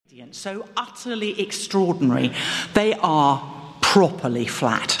So utterly extraordinary, they are properly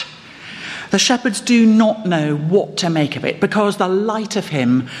flat. The shepherds do not know what to make of it because the light of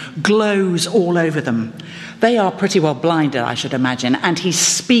him glows all over them. They are pretty well blinded, I should imagine, and he's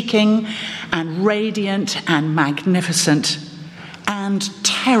speaking and radiant and magnificent and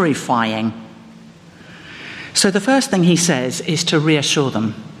terrifying. So the first thing he says is to reassure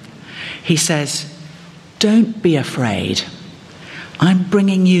them. He says, "Don't be afraid. I'm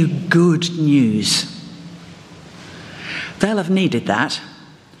bringing you good news." They'll have needed that.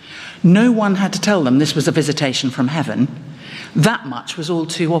 No one had to tell them this was a visitation from heaven. That much was all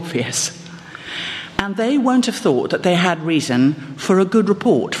too obvious. And they won't have thought that they had reason for a good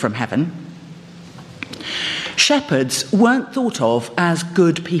report from heaven. Shepherds weren't thought of as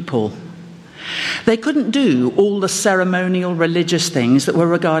good people. They couldn't do all the ceremonial religious things that were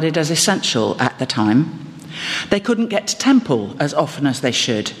regarded as essential at the time. They couldn't get to temple as often as they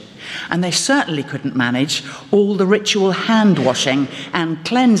should. And they certainly couldn't manage all the ritual hand washing and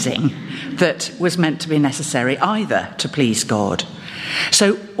cleansing that was meant to be necessary either to please God.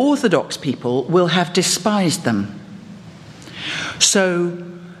 So Orthodox people will have despised them. So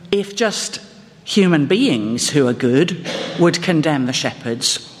if just human beings who are good would condemn the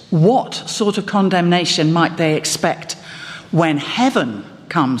shepherds, what sort of condemnation might they expect when heaven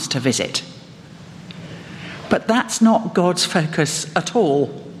comes to visit? But that's not God's focus at all.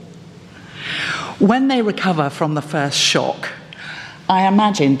 When they recover from the first shock, I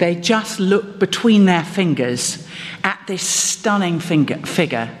imagine they just look between their fingers at this stunning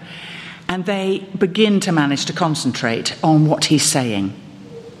figure, and they begin to manage to concentrate on what he's saying,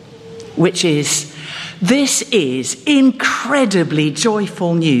 which is, this is incredibly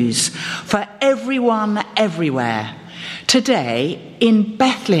joyful news for everyone everywhere. Today, in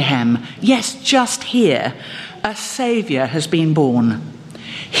Bethlehem, yes, just here, a Saviour has been born.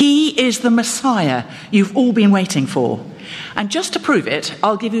 He is the Messiah you've all been waiting for. And just to prove it,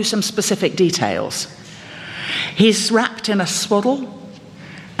 I'll give you some specific details. He's wrapped in a swaddle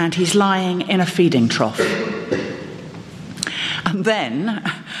and he's lying in a feeding trough. And then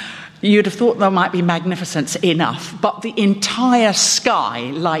you'd have thought there might be magnificence enough, but the entire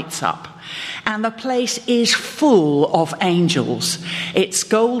sky lights up. And the place is full of angels. It's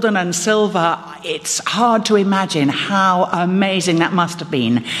golden and silver. It's hard to imagine how amazing that must have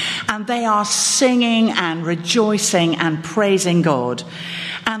been. And they are singing and rejoicing and praising God.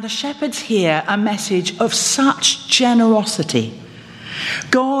 And the shepherds hear a message of such generosity.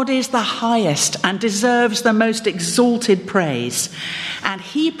 God is the highest and deserves the most exalted praise. And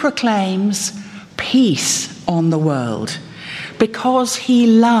he proclaims peace on the world because he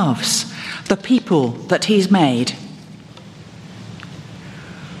loves the people that he's made.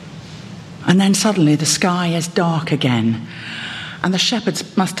 And then suddenly the sky is dark again, and the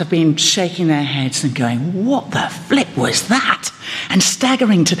shepherds must have been shaking their heads and going, "What the flip was that?" and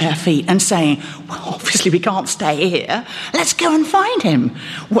staggering to their feet and saying, "Well, obviously we can't stay here. Let's go and find him."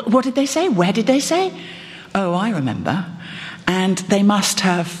 What did they say? Where did they say? Oh, I remember. And they must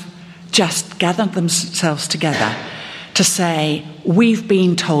have just gathered themselves together to say, "We've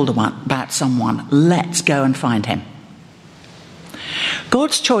been told about someone, let's go and find him."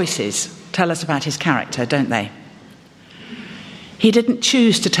 God's choices tell us about his character, don't they? He didn't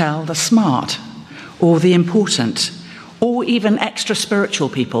choose to tell the smart or the important or even extra spiritual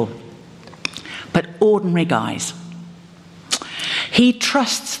people, but ordinary guys. He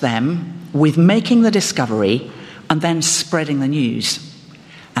trusts them with making the discovery and then spreading the news.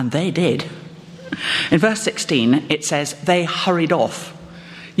 And they did. In verse 16, it says, they hurried off.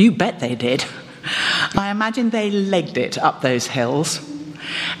 You bet they did. I imagine they legged it up those hills,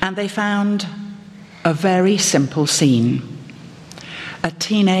 and they found a very simple scene. A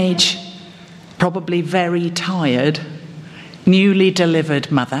teenage, probably very tired, newly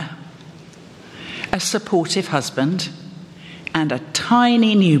delivered mother, a supportive husband, and a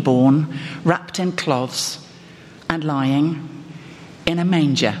tiny newborn wrapped in cloths and lying in a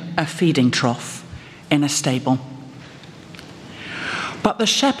manger, a feeding trough, in a stable. But the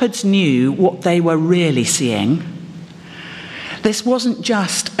shepherds knew what they were really seeing. This wasn't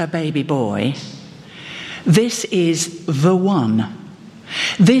just a baby boy. This is the one.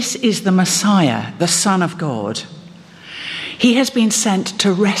 This is the Messiah, the Son of God. He has been sent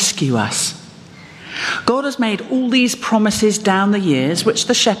to rescue us. God has made all these promises down the years, which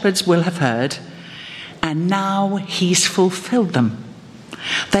the shepherds will have heard, and now he's fulfilled them.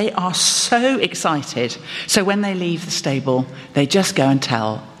 They are so excited. So when they leave the stable, they just go and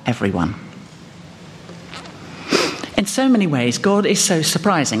tell everyone. In so many ways, God is so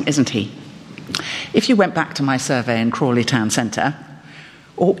surprising, isn't he? If you went back to my survey in Crawley Town Centre,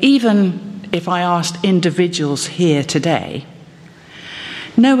 or even if I asked individuals here today,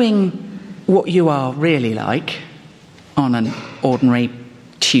 knowing what you are really like on an ordinary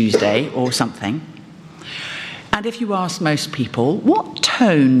Tuesday or something, and if you ask most people, what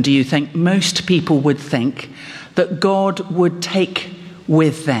tone do you think most people would think that God would take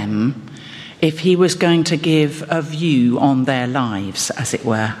with them if he was going to give a view on their lives, as it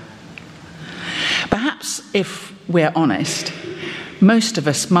were? Perhaps, if we're honest, most of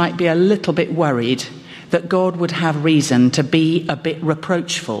us might be a little bit worried that God would have reason to be a bit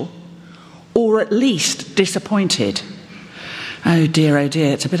reproachful, or at least disappointed. Oh dear,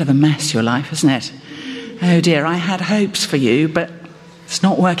 it's a bit of a mess, your life, isn't it? Oh dear, I had hopes for you, but it's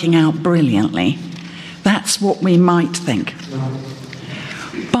not working out brilliantly. That's what we might think.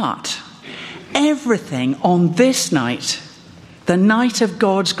 But everything on this night, the night of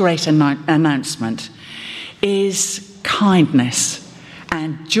God's great announcement, is kindness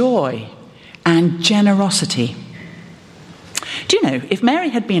and joy and generosity. Do you know, if Mary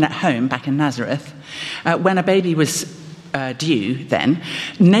had been at home back in Nazareth, when a baby was due then,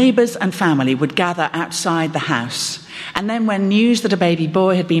 neighbours and family would gather outside the house. And then when news that a baby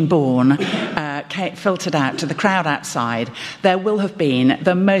boy had been born filtered out to the crowd outside, there will have been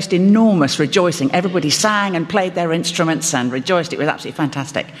the most enormous rejoicing. Everybody sang and played their instruments and rejoiced. It was absolutely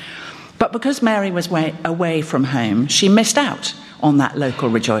fantastic. But because Mary was away from home, she missed out on that local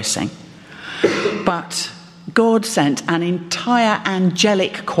rejoicing. But God sent an entire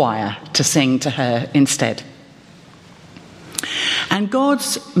angelic choir to sing to her instead. And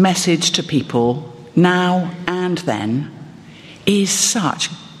God's message to people now and then is such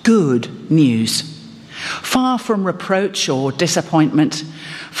good news. Far from reproach or disappointment,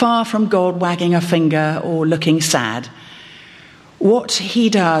 far from God wagging a finger or looking sad, what he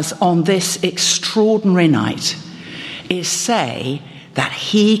does on this extraordinary night is say that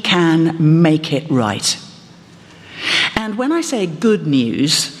he can make it right. And when I say good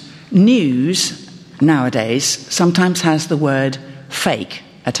news, news nowadays sometimes has the word fake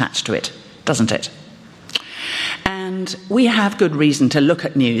attached to it, doesn't it? And we have good reason to look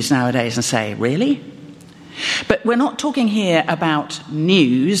at news nowadays and say, really? But we're not talking here about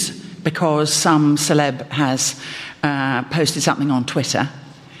news because some celeb has posted something on Twitter.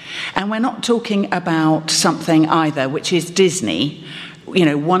 And we're not talking about something either which is Disney,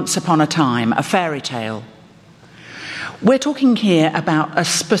 once upon a time, a fairy tale. We're talking here about a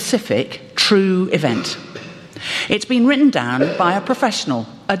specific, true event. It's been written down by a professional,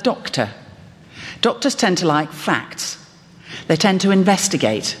 a doctor. Doctors tend to like facts. They tend to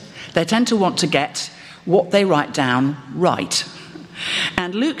investigate. They tend to want to get what they write down right.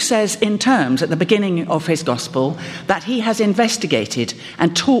 And Luke says in terms at the beginning of his gospel that he has investigated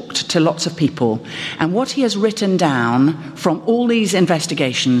and talked to lots of people. And what he has written down from all these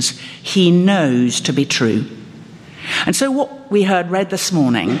investigations, he knows to be true. And so what we heard read this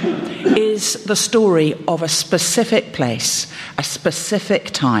morning is the story of a specific place, a specific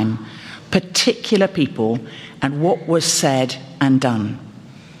time, particular people, and what was said and done.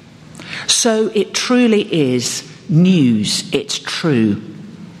 So it truly is news. It's true.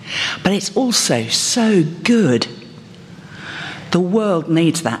 But it's also so good. The world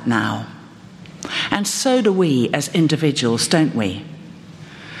needs that now. And so do we as individuals, don't we?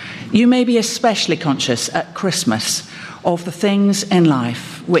 You may be especially conscious at Christmas of the things in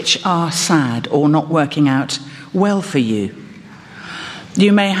life which are sad or not working out well for you.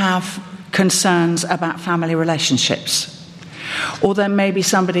 You may have concerns about family relationships, or there may be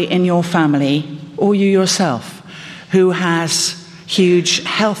somebody in your family or you yourself who has huge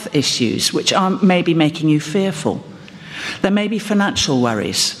health issues which are maybe making you fearful. There may be financial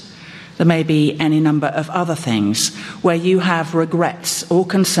worries. There may be any number of other things where you have regrets or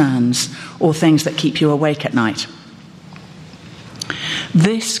concerns or things that keep you awake at night.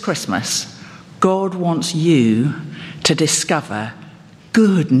 This Christmas, God wants you to discover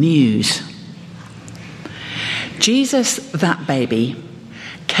good news. Jesus, that baby,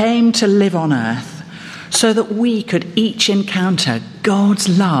 came to live on earth so that we could each encounter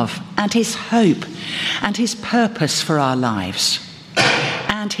God's love and his hope and his purpose for our lives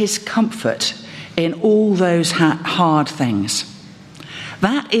and his comfort in all those hard things.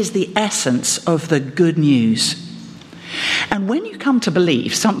 That is the essence of the good news. And when you come to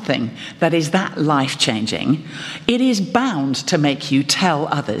believe something that is that life-changing, it is bound to make you tell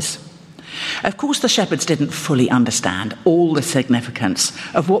others. Of course, the shepherds didn't fully understand all the significance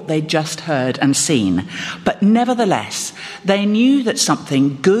of what they'd just heard and seen, but nevertheless, they knew that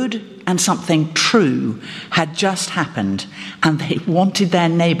something good and something true had just happened, and they wanted their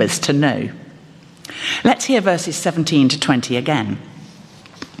neighbours to know. Let's hear verses 17 to 20 again.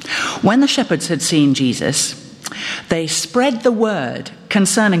 When the shepherds had seen Jesus, they spread the word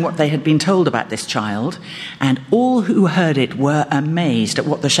concerning what they had been told about this child, and all who heard it were amazed at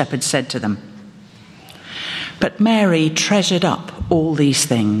what the shepherds said to them. But Mary treasured up all these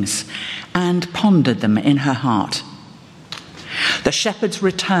things and pondered them in her heart. The shepherds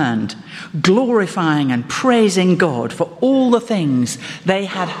returned, glorifying and praising God for all the things they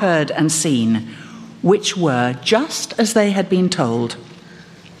had heard and seen, which were just as they had been told.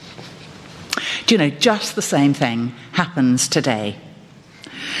 Do you know, just the same thing happens today.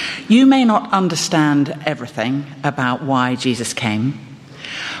 You may not understand everything about why Jesus came,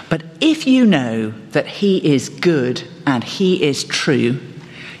 but if you know that he is good and he is true,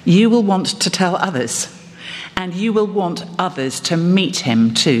 you will want to tell others, and you will want others to meet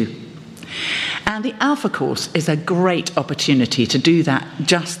him too. And the Alpha course is a great opportunity to do that,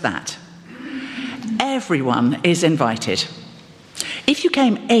 just that. Everyone is invited. If you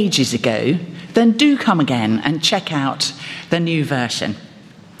came ages ago, then do come again and check out the new version.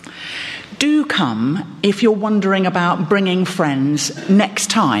 Do come if you're wondering about bringing friends next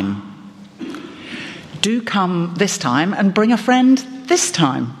time. Do come this time and bring a friend this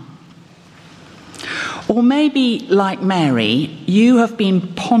time. Or maybe, like Mary, you have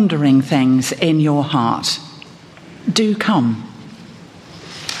been pondering things in your heart. Do come.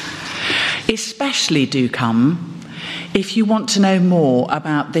 Especially do come if you want to know more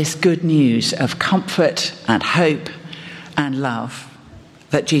about this good news of comfort and hope and love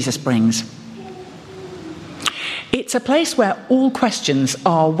that Jesus brings. It's a place where all questions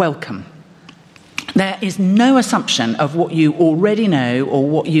are welcome. There is no assumption of what you already know or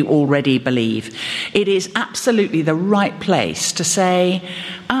what you already believe. It is absolutely the right place to say,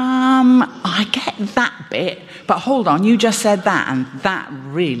 I get that bit, but hold on, you just said that, and that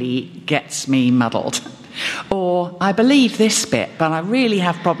really gets me muddled. Or, I believe this bit, but I really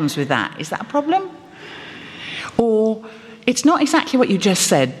have problems with that. Is that a problem? Or, it's not exactly what you just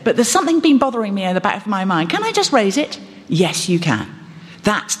said, but there's something been bothering me in the back of my mind. Can I just raise it? Yes, you can.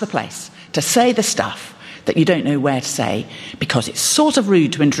 That's the place to say the stuff that you don't know where to say, because it's sort of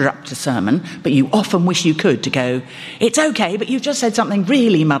rude to interrupt a sermon, but you often wish you could, to go, it's okay, but you've just said something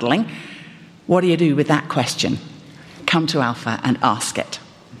really muddling. What do you do with that question? Come to Alpha and ask it.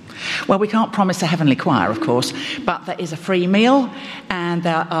 Well, we can't promise a heavenly choir, of course, but there is a free meal, and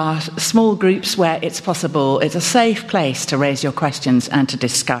there are small groups where it's possible. It's a safe place to raise your questions and to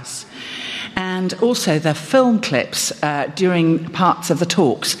discuss. And also the film clips during parts of the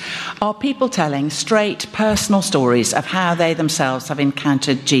talks are people telling straight personal stories of how they themselves have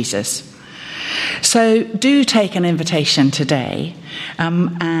encountered Jesus. So do take an invitation today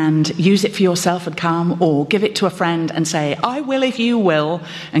and use it for yourself and come, or give it to a friend and say, I will if you will,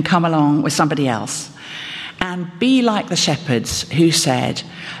 and come along with somebody else. And be like the shepherds who said,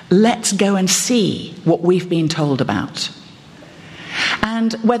 let's go and see what we've been told about.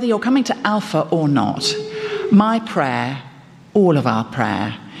 And whether you're coming to Alpha or not, my prayer, all of our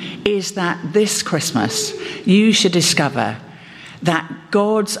prayer, is that this Christmas you should discover that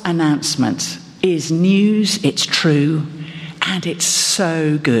God's announcement is news, it's true, and it's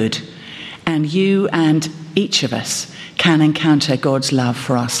so good. And you and each of us can encounter God's love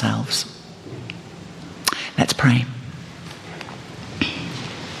for ourselves. Let's pray.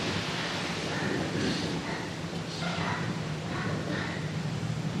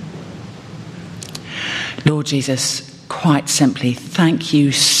 Lord Jesus, quite simply, thank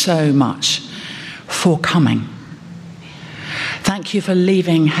you so much for coming. Thank you for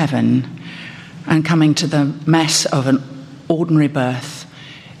leaving heaven and coming to the mess of an ordinary birth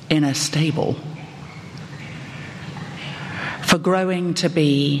in a stable. For growing to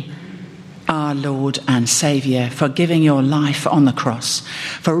be our Lord and Saviour, for giving your life on the cross,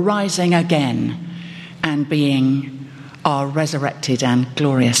 for rising again and being our resurrected and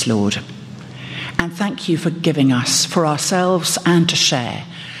glorious Lord. And thank you for giving us, for ourselves and to share,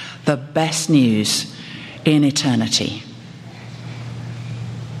 the best news in eternity.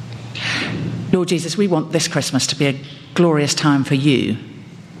 Lord Jesus, we want this Christmas to be a glorious time for you,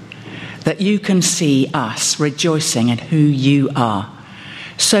 that you can see us rejoicing in who you are.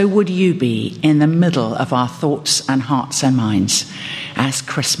 So would you be in the middle of our thoughts and hearts and minds as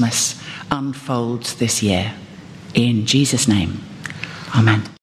Christmas unfolds this year. In Jesus' name, amen.